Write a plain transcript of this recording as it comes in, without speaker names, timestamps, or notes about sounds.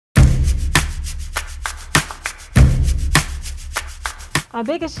My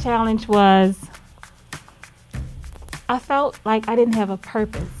biggest challenge was I felt like I didn't have a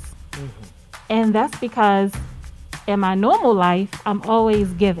purpose. Mm-hmm. And that's because in my normal life, I'm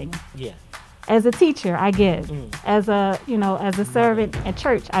always giving. Yeah. As a teacher, I give. Mm. As a, as a servant at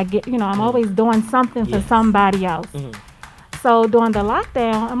church, I get, I'm Mm. always doing something for Yes. somebody else. Mm. So during the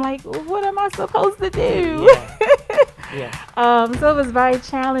lockdown, I'm like, what am I supposed to do? Yeah. So it was very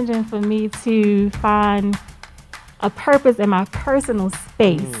challenging for me to find a purpose in my personal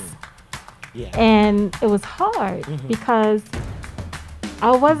space. Mm. Yeah. And it was hard because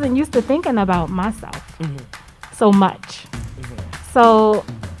I wasn't used to thinking about myself so much. So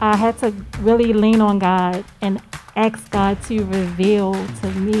I had to really lean on God and ask God to reveal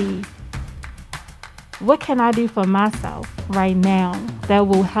to me, what can I do for myself right now that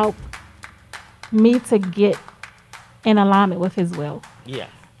will help me to get in alignment with His will? Yeah.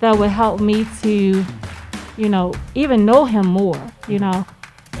 That will help me to, even know Him more,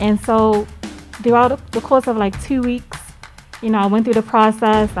 And so throughout the course of like 2 weeks, I went through the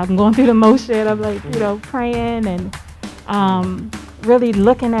process. I'm going through the motion of like, praying and really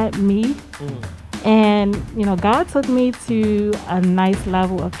looking at me. And, God took me to a nice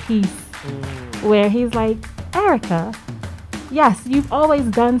level of peace where He's like, Erica, yes, you've always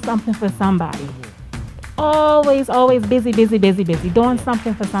done something for somebody. Always, always busy, doing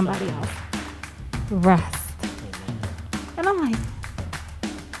something for somebody else. Rest. And I'm like,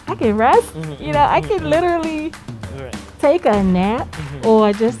 I can rest? I can literally take a nap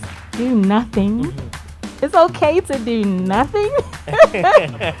or just do nothing. It's okay to do nothing. And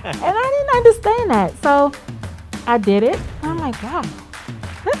I didn't understand that. So I did it. And I'm like, wow,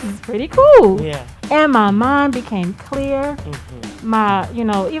 this is pretty cool. Yeah. And my mind became clear. My,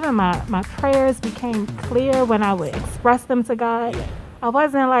 even my prayers became clear when I would express them to God. I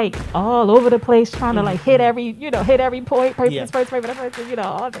wasn't like all over the place trying to like hit every point, pray for this person, pray for that person,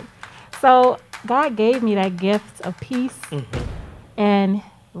 all of it. So God gave me that gift of peace and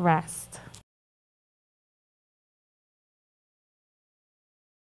rest.